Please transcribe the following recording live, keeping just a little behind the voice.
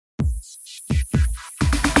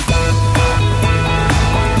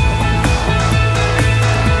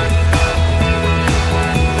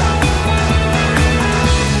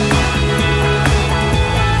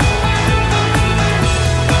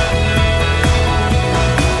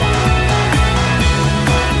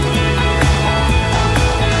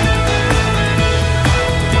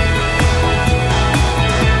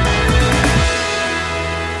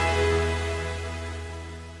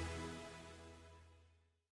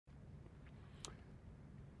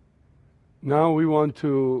Now we want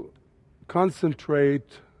to concentrate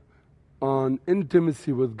on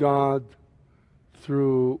intimacy with God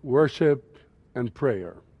through worship and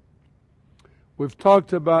prayer. We've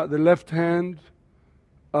talked about the left hand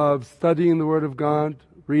of studying the Word of God,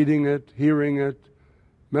 reading it, hearing it,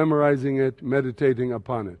 memorizing it, meditating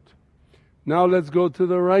upon it. Now let's go to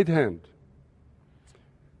the right hand.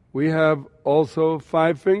 We have also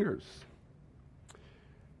 5 fingers.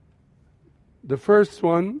 The first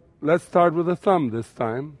one, let's start with the thumb this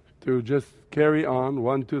time to just carry on.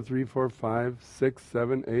 1, 2, 3, 4, 5, 6,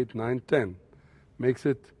 7, 8, 9, 10. Makes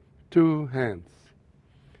it 2 hands.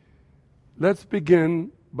 Let's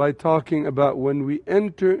begin by talking about when we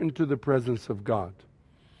enter into the presence of God.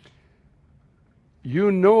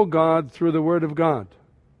 You know God through the Word of God,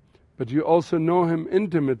 but you also know Him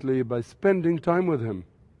intimately by spending time with Him.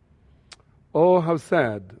 Oh, how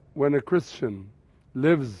sad when a Christian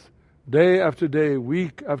lives day after day,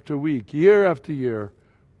 week after week, year after year,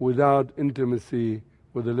 without intimacy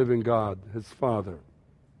with the living God, His Father.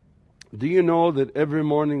 Do you know that every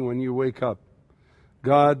morning when you wake up,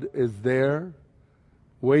 God is there,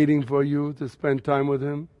 waiting for you to spend time with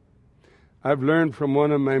Him? I've learned from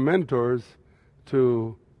one of my mentors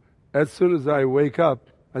to, as soon as I wake up,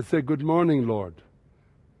 I say, "Good morning, Lord.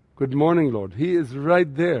 Good morning, Lord." He is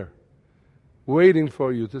right there, waiting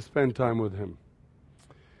for you to spend time with Him.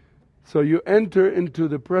 So you enter into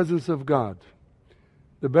the presence of God.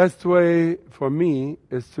 The best way for me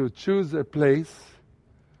is to choose a place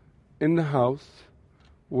in the house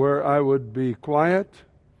where I would be quiet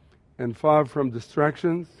and far from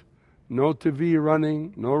distractions, no TV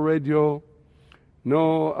running, no radio,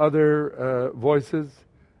 no other voices,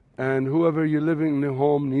 and whoever you're living in the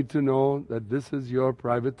home need to know that this is your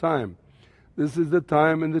private time. This is the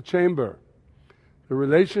time in the chamber. The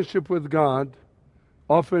relationship with God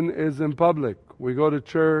often is in public. We go to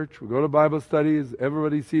church, we go to Bible studies,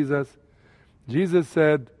 everybody sees us. Jesus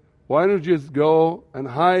said, "Why don't you just go and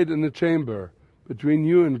hide in the chamber between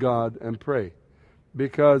you and God and pray?"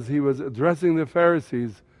 Because He was addressing the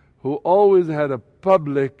Pharisees who always had a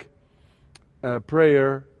public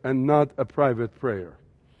prayer and not a private prayer.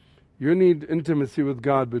 You need intimacy with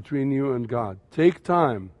God between you and God. Take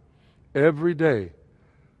time every day.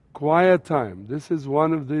 Quiet time. This is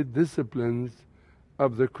one of the disciplines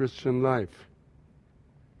of the Christian life.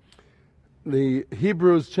 The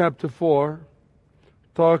Hebrews chapter 4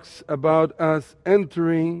 talks about us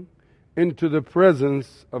entering into the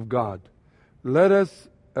presence of God. Let us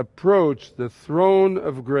approach the throne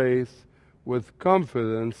of grace with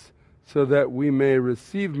confidence so that we may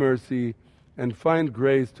receive mercy and find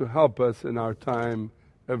grace to help us in our time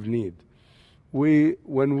of need.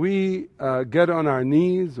 When we get on our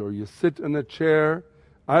knees or you sit in a chair,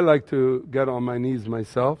 I like to get on my knees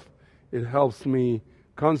myself. It helps me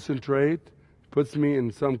concentrate, puts me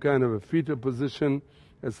in some kind of a fetal position.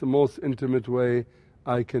 It's the most intimate way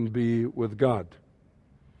I can be with God.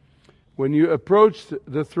 When you approach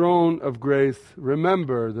the throne of grace,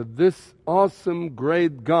 remember that this awesome,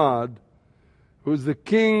 great God, who is the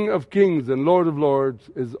King of kings and Lord of lords,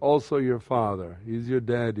 is also your Father. He's your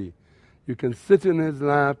daddy. You can sit in His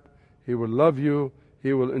lap. He will love you.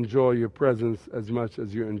 He will enjoy your presence as much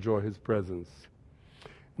as you enjoy His presence.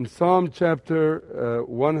 In Psalm chapter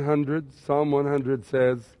 100, Psalm 100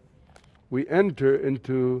 says, we enter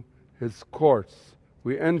into His courts.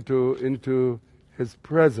 We enter into His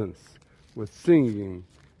presence with singing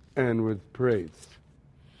and with praise.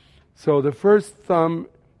 So the first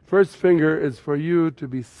finger is for you to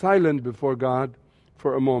be silent before God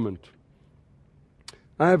for a moment.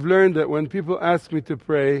 I have learned that when people ask me to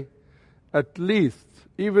pray, at least,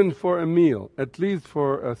 even for a meal, at least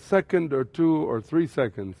for a second or 2 or 3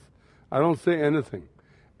 seconds, I don't say anything.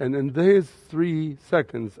 And in these 3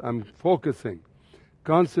 seconds, I'm focusing,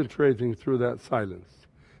 concentrating through that silence.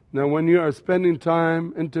 Now, when you are spending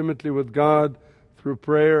time intimately with God through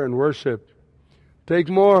prayer and worship, take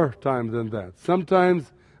more time than that.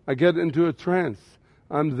 Sometimes I get into a trance.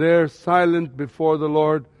 I'm there silent before the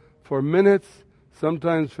Lord for minutes,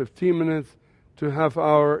 sometimes 15 minutes to half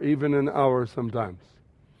hour, even an hour sometimes.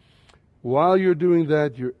 While you're doing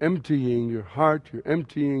that, you're emptying your heart, you're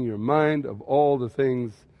emptying your mind of all the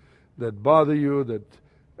things that bother you,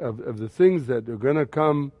 of the things that are going to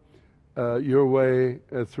come your way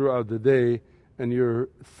throughout the day, and you're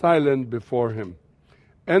silent before Him.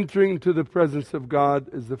 Entering into the presence of God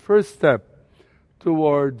is the first step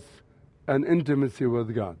towards an intimacy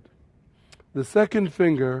with God. The second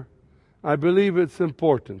finger, I believe it's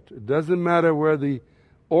important. It doesn't matter where the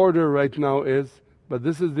order right now is, but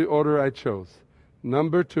this is the order I chose.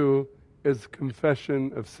 Number 2 is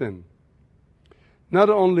confession of sin. not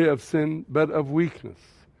only of sin, but of weakness,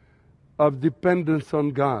 of dependence on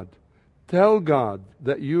God. Tell God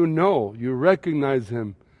that you know, you recognize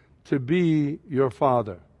Him to be your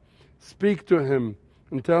Father. Speak to Him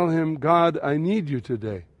and tell Him, God, I need you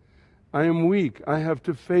today. I am weak. I have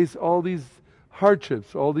to face all these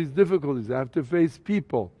hardships, all these difficulties. I have to face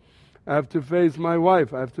people. I have to face my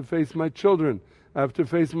wife. I have to face my children. I have to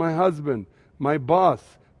face my husband, my boss,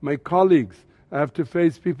 my colleagues. I have to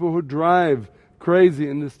face people who drive crazy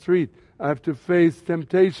in the street. I have to face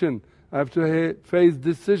temptation. I have to face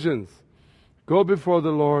decisions. Go before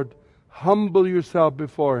the Lord. Humble yourself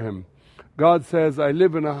before Him. God says, I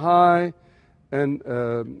live in a high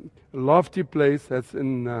and lofty place. That's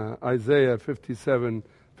in Isaiah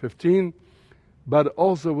 57:15. But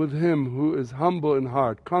also with him who is humble in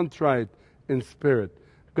heart, contrite in spirit.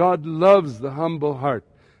 God loves the humble heart.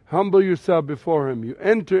 Humble yourself before Him. You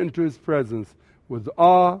enter into His presence with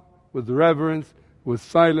awe, with reverence, with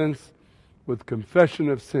silence, with confession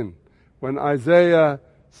of sin. When Isaiah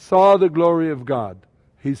saw the glory of God,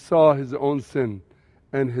 he saw his own sin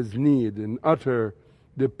and his need in utter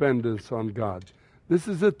dependence on God. This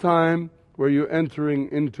is a time where you're entering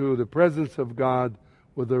into the presence of God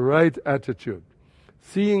with the right attitude,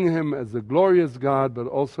 seeing Him as a glorious God, but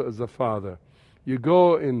also as a Father. You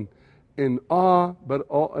go in awe, but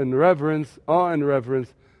in reverence,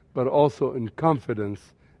 but also in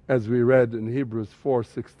confidence, as we read in Hebrews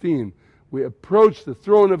 4:16. We approach the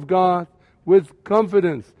throne of God with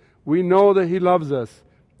confidence. We know that He loves us,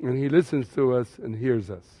 and He listens to us and hears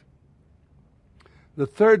us. The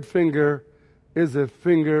third finger is a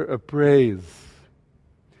finger of praise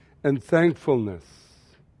and thankfulness.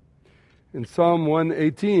 In Psalm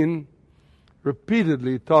 118,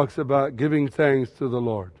 repeatedly talks about giving thanks to the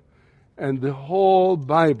Lord. And the whole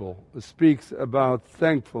Bible speaks about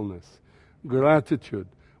thankfulness, gratitude.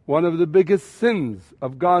 One of the biggest sins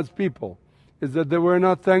of God's people is that they were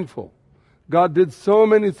not thankful. God did so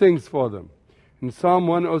many things for them. In Psalm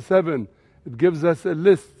 107, it gives us a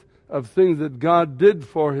list of things that God did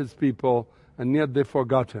for His people, and yet they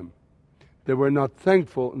forgot Him. They were not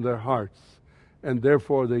thankful in their hearts, and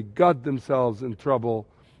therefore they got themselves in trouble,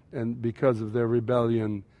 and because of their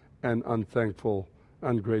rebellion and unthankful,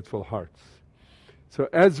 ungrateful hearts. So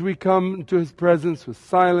as we come into His presence with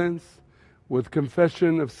silence, with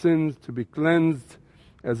confession of sins to be cleansed,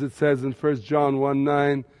 as it says in 1 John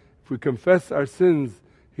 1:9, if we confess our sins,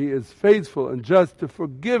 He is faithful and just to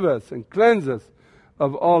forgive us and cleanse us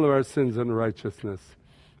of all of our sins and righteousness.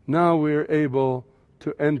 Now we are able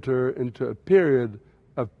to enter into a period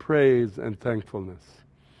of praise and thankfulness.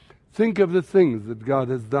 Think of the things that God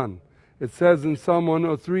has done. It says in Psalm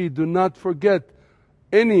 103, do not forget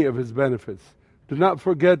any of His benefits. Do not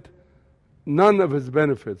forget none of His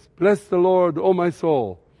benefits. Bless the Lord, O my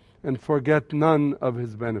soul, and forget none of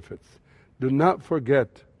His benefits. Do not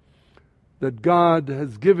forget that God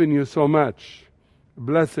has given you so much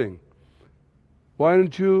blessing. Why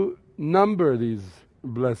don't you number these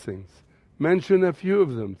blessings? Mention a few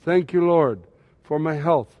of them. Thank you, Lord, for my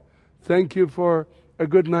health. Thank you for a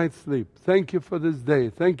good night's sleep. Thank you for this day.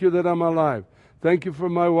 Thank you that I'm alive. Thank you for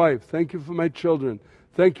my wife. Thank you for my children.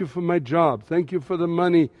 Thank you for my job. Thank you for the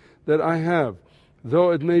money that I have.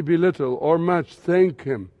 Though it may be little or much, thank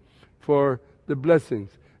Him for the blessings.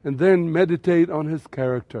 And then meditate on His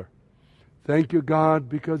character. Thank you, God,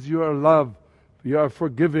 because you are love, you are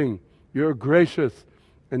forgiving, you are gracious,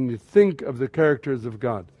 and you think of the characters of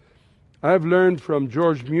God. I have learned from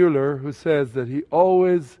George Mueller, who says that he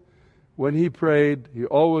always, when he prayed, he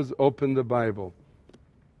always opened the Bible.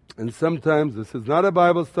 And sometimes this is not a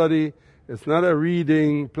Bible study, it's not a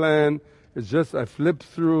reading plan, it's just I flip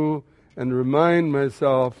through and remind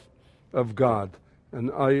myself of God.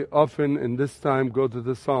 And I often in this time go to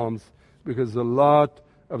the Psalms because a lot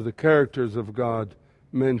of the characters of God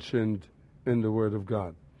mentioned in the Word of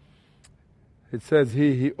God. It says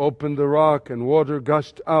He opened the rock and water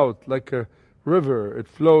gushed out like a river. It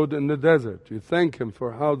flowed in the desert. You thank Him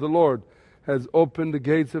for how the Lord has opened the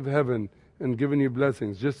gates of heaven and given you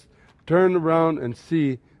blessings. Just turn around and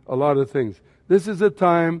see a lot of things. This is a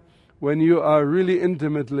time when you are really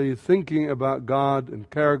intimately thinking about God and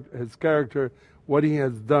His character, what He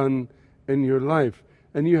has done in your life.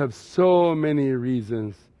 And you have so many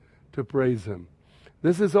reasons to praise Him.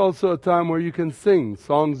 This is also a time where you can sing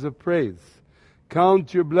songs of praise.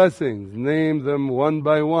 Count your blessings, name them one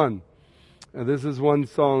by one. And this is one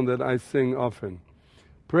song that I sing often.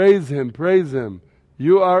 Praise Him, praise Him.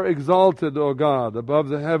 You are exalted, O God, above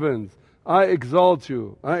the heavens. I exalt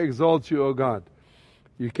you, O God.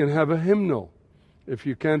 You can have a hymnal if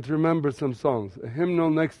you can't remember some songs. A hymnal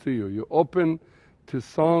next to you. You open to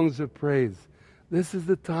songs of praise. This is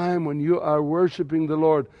the time when you are worshiping the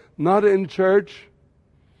Lord, not in church.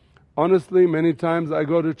 Honestly, many times I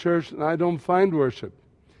go to church and I don't find worship.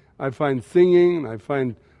 I find singing, I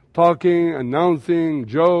find talking, announcing,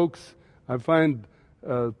 jokes, I find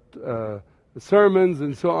sermons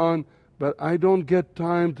and so on, but I don't get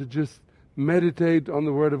time to just meditate on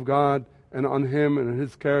the Word of God and on Him and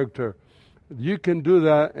His character. You can do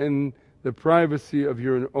that in the privacy of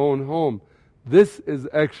your own home. This is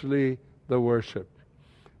actually the worship.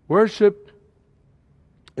 Worship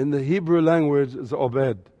in the Hebrew language is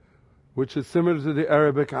obed, which is similar to the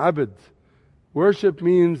Arabic abd. Worship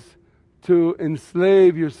means to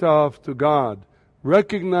enslave yourself to God.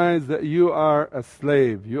 Recognize that you are a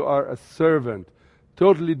slave, you are a servant,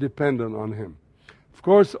 totally dependent on Him. Of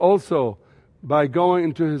course, also, by going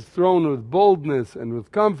into His throne with boldness and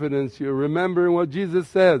with confidence, you're remembering what Jesus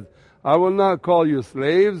said. I will not call you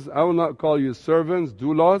slaves, I will not call you servants,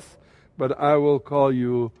 doulos, but I will call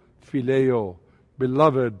you phileo,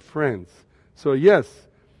 beloved friends. So yes,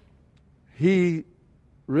 He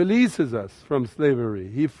releases us from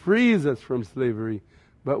slavery. He frees us from slavery.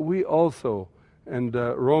 But we also, and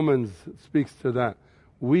Romans speaks to that,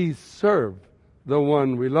 we serve the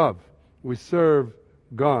one we love. We serve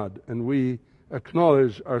God, and we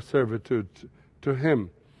acknowledge our servitude to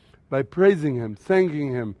Him. By praising Him,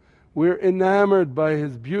 thanking Him, we're enamored by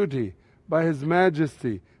His beauty, by His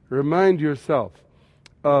majesty. Remind yourself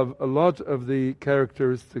of a lot of the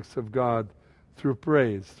characteristics of God through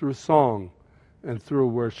praise, through song, and through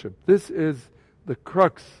worship. This is the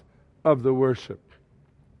crux of the worship.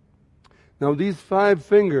 Now, these 5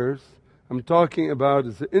 fingers I'm talking about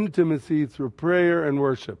is the intimacy through prayer and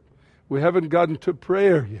worship. We haven't gotten to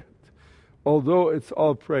prayer yet, although it's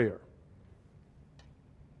all prayer.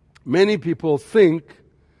 Many people think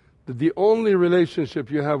that the only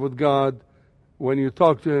relationship you have with God when you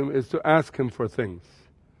talk to Him is to ask Him for things.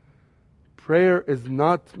 Prayer is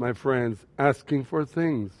not, my friends, asking for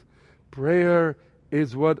things. Prayer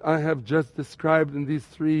is what I have just described in these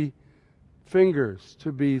 3 fingers,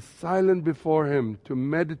 to be silent before Him, to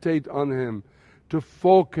meditate on Him, to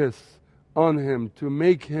focus on Him, to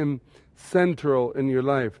make Him central in your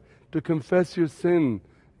life, to confess your sin,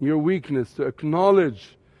 your weakness, to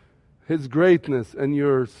acknowledge His greatness and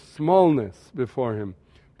your smallness before Him,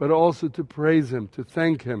 but also to praise Him, to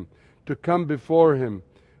thank Him, to come before Him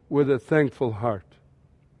with a thankful heart.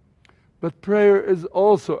 But prayer is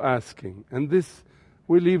also asking, and this,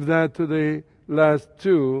 we leave that to the last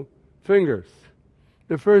 2 fingers.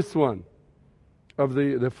 The first one, of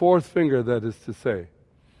the 4th finger, that is to say.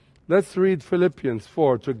 Let's read Philippians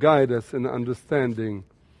 4 to guide us in understanding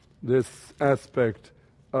this aspect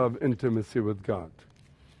of intimacy with God.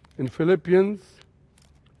 In Philippians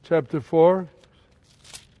chapter 4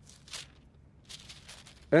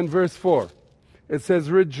 and verse 4, it says,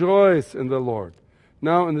 rejoice in the Lord.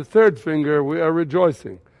 Now in the 3rd finger we are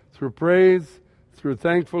rejoicing through praise, through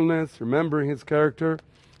thankfulness, remembering His character.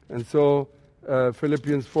 And so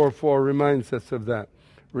Philippians 4:4 reminds us of that.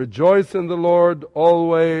 Rejoice in the Lord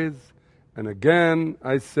always, and again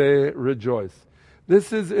I say rejoice.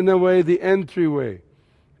 This is in a way the entryway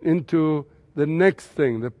into the next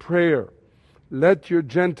thing, the prayer. Let your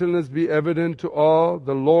gentleness be evident to all.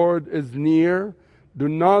 The Lord is near. Do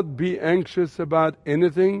not be anxious about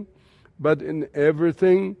anything, but in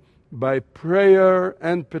everything, by prayer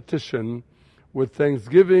and petition, with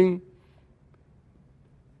thanksgiving,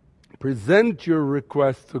 present your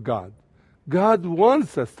request to God. God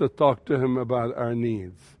wants us to talk to Him about our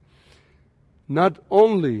needs. Not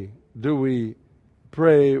only do we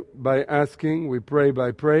pray by asking, we pray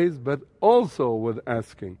by praise, but also with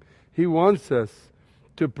asking. He wants us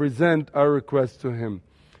to present our request to Him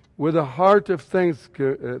with a heart of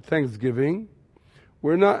thanksgiving.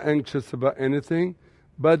 We're not anxious about anything,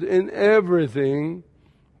 but in everything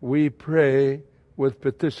we pray with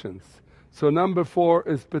petitions. So number 4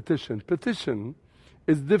 is petition. Petition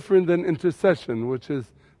is different than intercession, which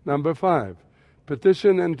is number 5.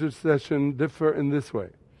 Petition and intercession differ in this way.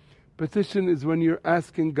 Petition is when you're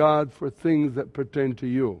asking God for things that pertain to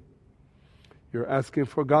you. You're asking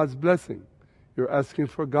for God's blessing. You're asking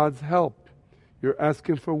for God's help. You're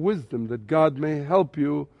asking for wisdom, that God may help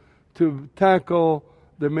you to tackle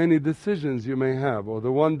the many decisions you may have, or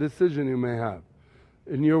the one decision you may have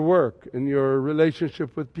in your work, in your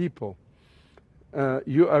relationship with people.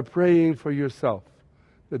 You are praying for yourself,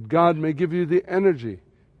 that God may give you the energy,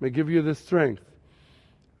 may give you the strength.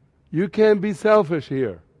 You can't be selfish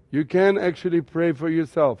here. You can actually pray for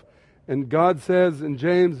yourself. And God says in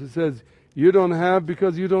James, He says, you don't have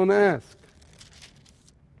because you don't ask.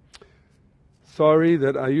 Sorry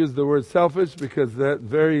that I use the word selfish, because that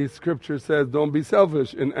very scripture says don't be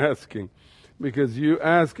selfish in asking. Because you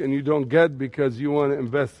ask and you don't get because you want to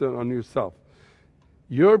invest it on yourself.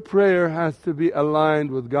 Your prayer has to be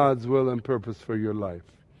aligned with God's will and purpose for your life.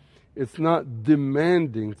 It's not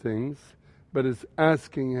demanding things, but it's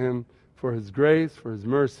asking Him for His grace, for His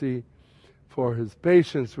mercy, for His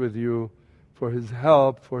patience with you, for His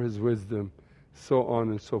help, for His wisdom, so on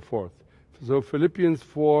and so forth. So Philippians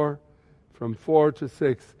 4, from 4 to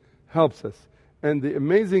 6, helps us. And the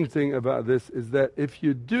amazing thing about this is that if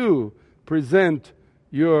you do present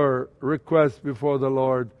your request before the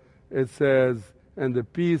Lord, it says, and the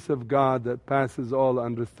peace of God that passes all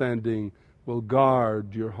understanding will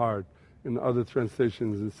guard your heart. In other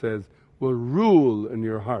translations it says, will rule in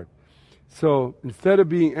your heart. So instead of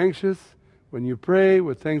being anxious, when you pray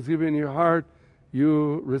with thanksgiving in your heart,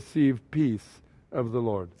 you receive peace of the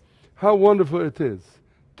Lord. How wonderful it is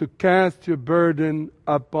to cast your burden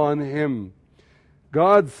upon Him.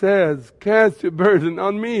 God says, cast your burden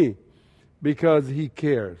on me, because He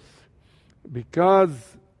cares.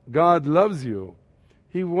 Because God loves you,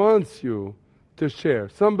 He wants you to share.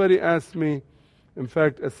 Somebody asked me, in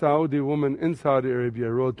fact, a Saudi woman in Saudi Arabia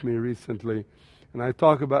wrote me recently, and I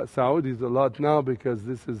talk about Saudis a lot now because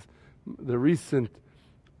this is the recent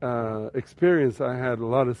experience I had. A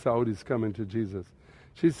lot of Saudis coming to Jesus.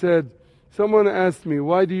 She said, someone asked me,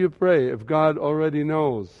 why do you pray if God already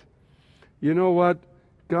knows? You know what?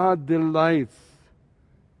 God delights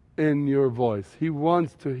in your voice. He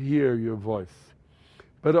wants to hear your voice.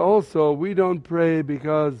 But also, we don't pray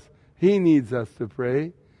because He needs us to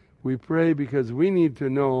pray. We pray because we need to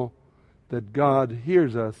know that God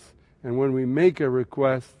hears us. And when we make a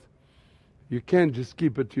request, you can't just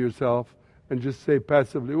keep it to yourself and just say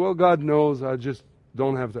passively, well, God knows, I just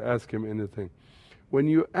don't have to ask Him anything. When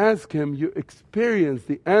you ask Him, you experience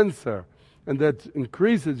the answer, and that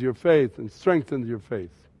increases your faith and strengthens your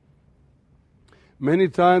faith. Many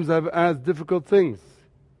times I've asked difficult things.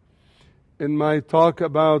 In my talk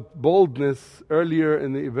about boldness earlier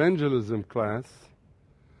in the evangelism class,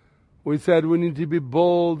 we said we need to be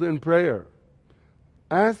bold in prayer.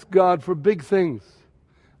 Ask God for big things.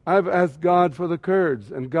 I've asked God for the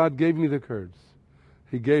Kurds, and God gave me the Kurds.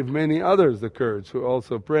 He gave many others the Kurds who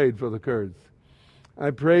also prayed for the Kurds. I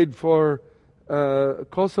prayed for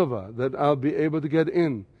Kosovo, that I'll be able to get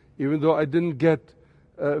in, even though I didn't get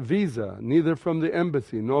a visa, neither from the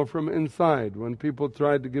embassy nor from inside when people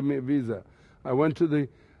tried to give me a visa. I went to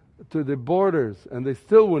the borders, and they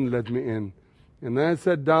still wouldn't let me in. And I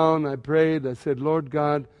sat down, I prayed, I said, Lord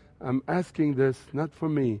God, I'm asking this not for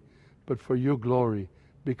me, but for your glory,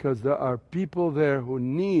 because there are people there who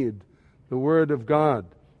need the Word of God.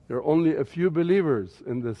 There are only a few believers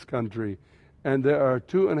in this country, and there are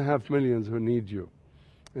 2.5 million who need you.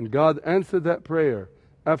 And God answered that prayer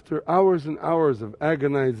after hours and hours of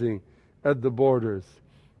agonizing at the borders.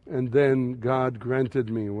 And then God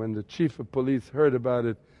granted me, when the chief of police heard about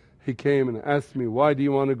it, he came and asked me, why do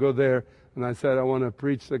you want to go there? And I said, I want to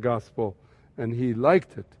preach the gospel. And he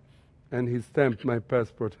liked it. And he stamped my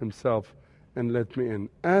passport himself and let me in.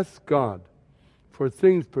 Ask God for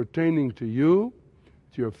things pertaining to you,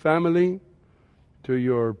 to your family, to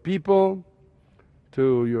your people,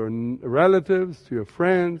 to your relatives, to your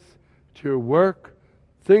friends, to your work,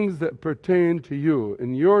 things that pertain to you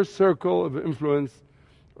in your circle of influence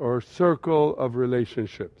or circle of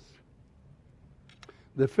relationships.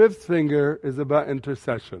 The fifth finger is about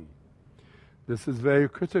intercession. This is very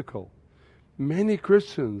critical. Many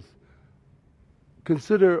Christians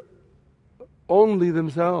consider only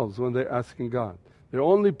themselves when they're asking God. They're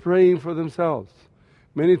only praying for themselves.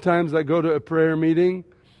 Many times I go to a prayer meeting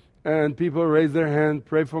and people raise their hand,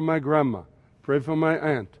 pray for my grandma, pray for my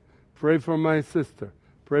aunt, pray for my sister,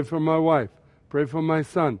 pray for my wife, pray for my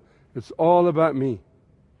son. It's all about me.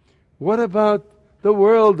 What about the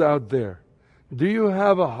world out there? Do you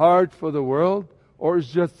have a heart for the world, or is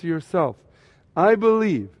it just yourself? I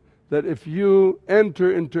believe that if you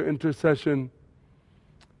enter into intercession,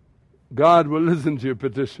 God will listen to your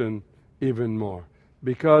petition even more.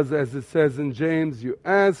 Because as it says in James, you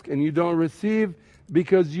ask and you don't receive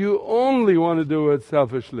because you only want to do it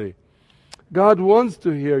selfishly. God wants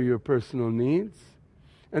to hear your personal needs,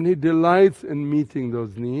 and He delights in meeting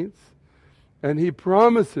those needs. And He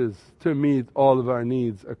promises to meet all of our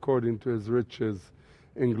needs according to His riches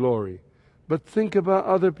in glory. But think about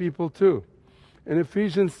other people too. In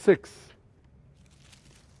Ephesians 6,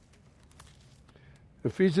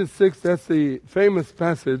 that's the famous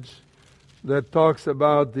passage that talks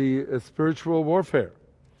about the spiritual warfare.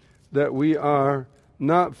 That we are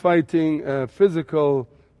not fighting a physical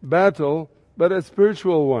battle, but a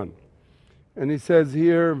spiritual one. And he says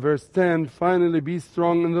here, verse 10, finally be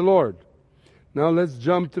strong in the Lord. Now let's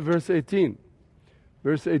jump to verse 18.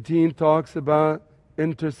 Verse 18 talks about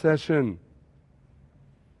intercession.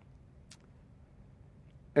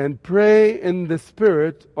 And pray in the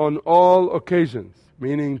Spirit on all occasions,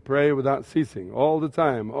 meaning pray without ceasing, all the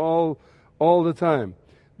time, all the time.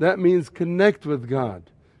 That means connect with God.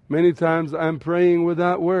 Many times I'm praying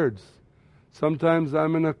without words. Sometimes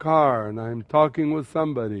I'm in a car and I'm talking with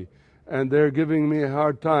somebody and they're giving me a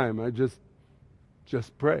hard time. I just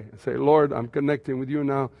pray. I say, Lord, I'm connecting with you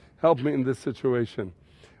now. Help me in this situation.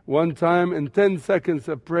 One time, in 10 seconds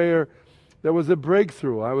of prayer, there was a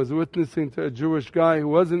breakthrough. I was witnessing to a Jewish guy who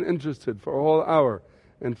wasn't interested for a whole hour.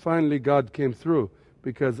 And finally God came through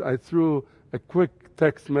because I threw a quick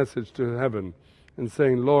text message to heaven and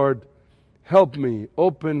saying, Lord, help me,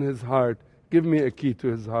 open his heart, give me a key to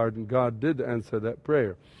his heart. And God did answer that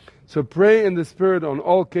prayer. So pray in the Spirit on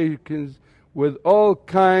all occasions with all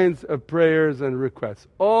kinds of prayers and requests.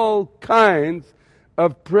 All kinds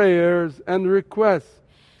of prayers and requests.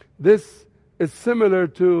 This is similar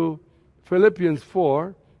to Philippians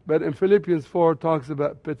 4, but in Philippians 4 it talks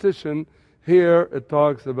about petition. Here it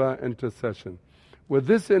talks about intercession. With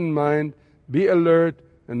this in mind, be alert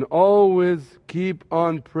and always keep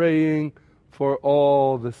on praying for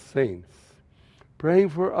all the saints. Praying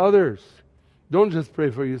for others. Don't just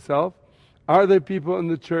pray for yourself. Are there people in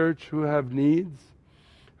the church who have needs,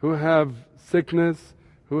 who have sickness,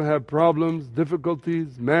 who have problems,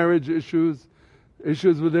 difficulties, marriage issues,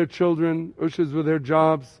 issues with their children, issues with their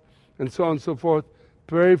jobs, and so on and so forth?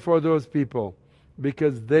 Pray for those people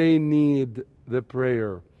because they need the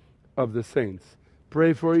prayer of the saints.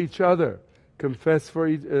 Pray for each other. Confess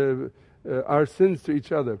for our sins to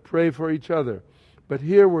each other. Pray for each other. But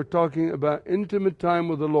here we're talking about intimate time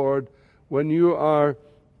with the Lord when you are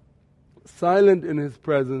silent in His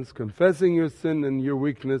presence, confessing your sin and your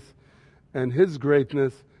weakness and His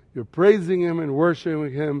greatness. You're praising Him and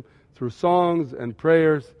worshiping Him through songs and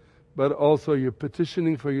prayers, but also you're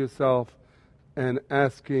petitioning for yourself and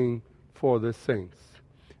asking for the saints.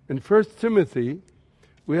 In 1 Timothy,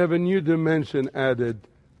 we have a new dimension added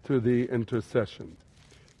to the intercession.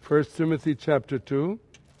 1 Timothy chapter 2,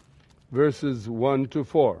 verses 1 to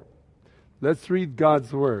 4. Let's read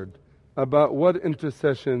God's word about what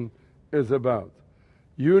intercession is about.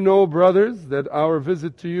 You know, brothers, that our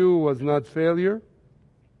visit to you was not failure.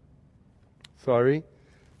 Sorry,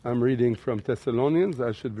 I'm reading from Thessalonians.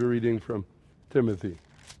 I should be reading from Timothy.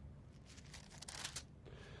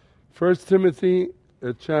 1 Timothy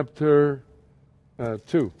chapter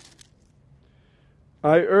 2.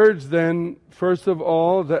 I urge then, first of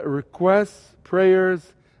all, that requests,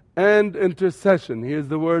 prayers, and intercession. Here's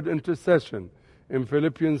the word intercession. In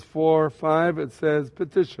Philippians 4:5 it says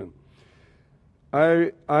petition.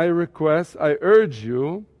 I urge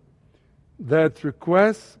you that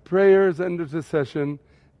requests, prayers, and intercession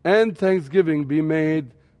and thanksgiving be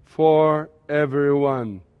made for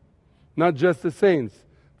everyone. Not just the saints,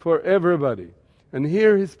 for everybody. And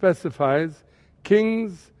here he specifies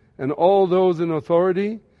kings and all those in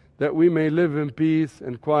authority, that we may live in peace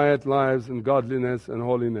and quiet lives in godliness and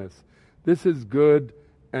holiness. This is good,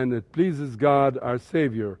 and it pleases God our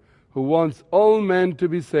Savior, who wants all men to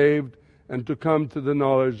be saved and to come to the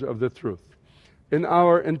knowledge of the truth. In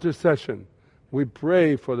our intercession, we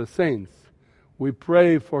pray for the saints. We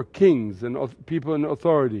pray for kings and people in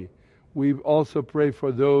authority. We also pray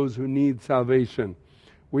for those who need salvation.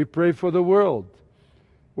 We pray for the world.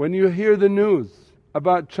 When you hear the news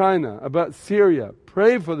about China, about Syria,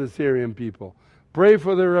 pray for the Syrian people. Pray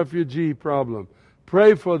for the refugee problem.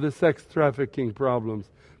 Pray for the sex trafficking problems,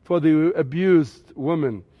 for the abused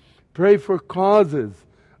women. Pray for causes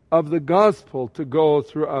of the gospel to go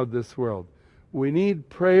throughout this world. We need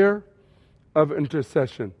prayer of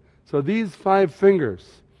intercession. So these 5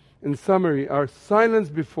 fingers, in summary, are silence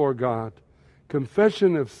before God,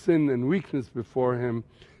 confession of sin and weakness before Him,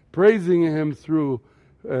 praising Him through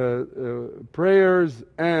prayers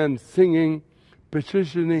and singing,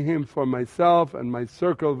 petitioning Him for myself and my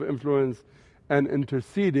circle of influence, and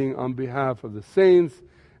interceding on behalf of the saints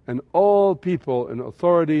and all people in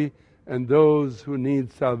authority and those who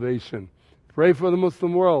need salvation. Pray for the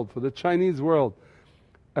Muslim world, for the Chinese world.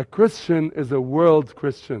 A Christian is a world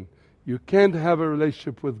Christian. You can't have a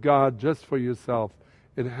relationship with God just for yourself.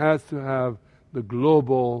 It has to have the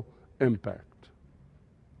global impact.